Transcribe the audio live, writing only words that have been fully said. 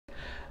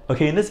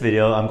Okay, in this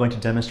video, I'm going to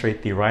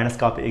demonstrate the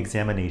rhinoscopic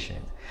examination.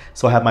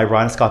 So I have my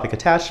rhinoscopic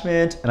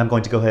attachment, and I'm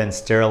going to go ahead and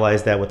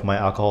sterilize that with my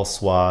alcohol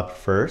swab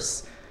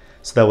first,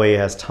 so that way it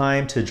has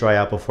time to dry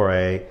out before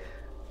I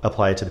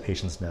apply it to the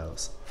patient's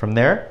nose. From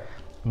there,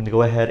 I'm going to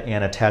go ahead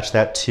and attach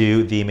that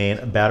to the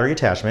main battery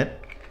attachment,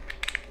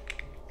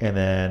 and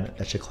then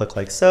that should click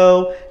like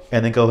so,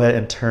 and then go ahead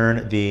and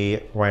turn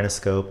the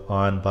rhinoscope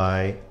on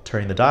by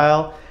turning the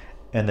dial,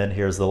 and then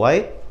here's the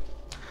light.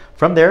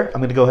 From there, I'm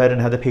going to go ahead and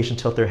have the patient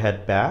tilt their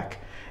head back,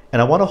 and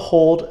I want to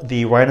hold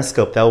the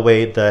rhinoscope, that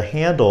way the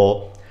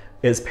handle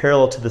is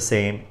parallel to the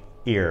same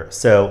ear.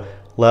 So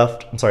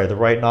the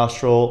right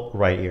nostril,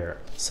 right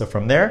ear. So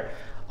from there,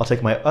 I'll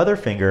take my other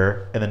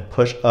finger and then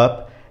push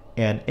up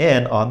and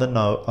in on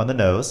the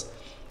nose.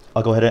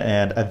 I'll go ahead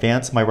and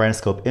advance my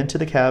rhinoscope into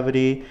the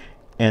cavity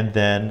and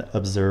then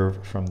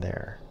observe from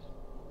there.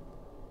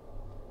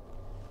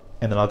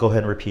 And then I'll go ahead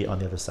and repeat on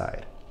the other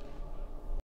side.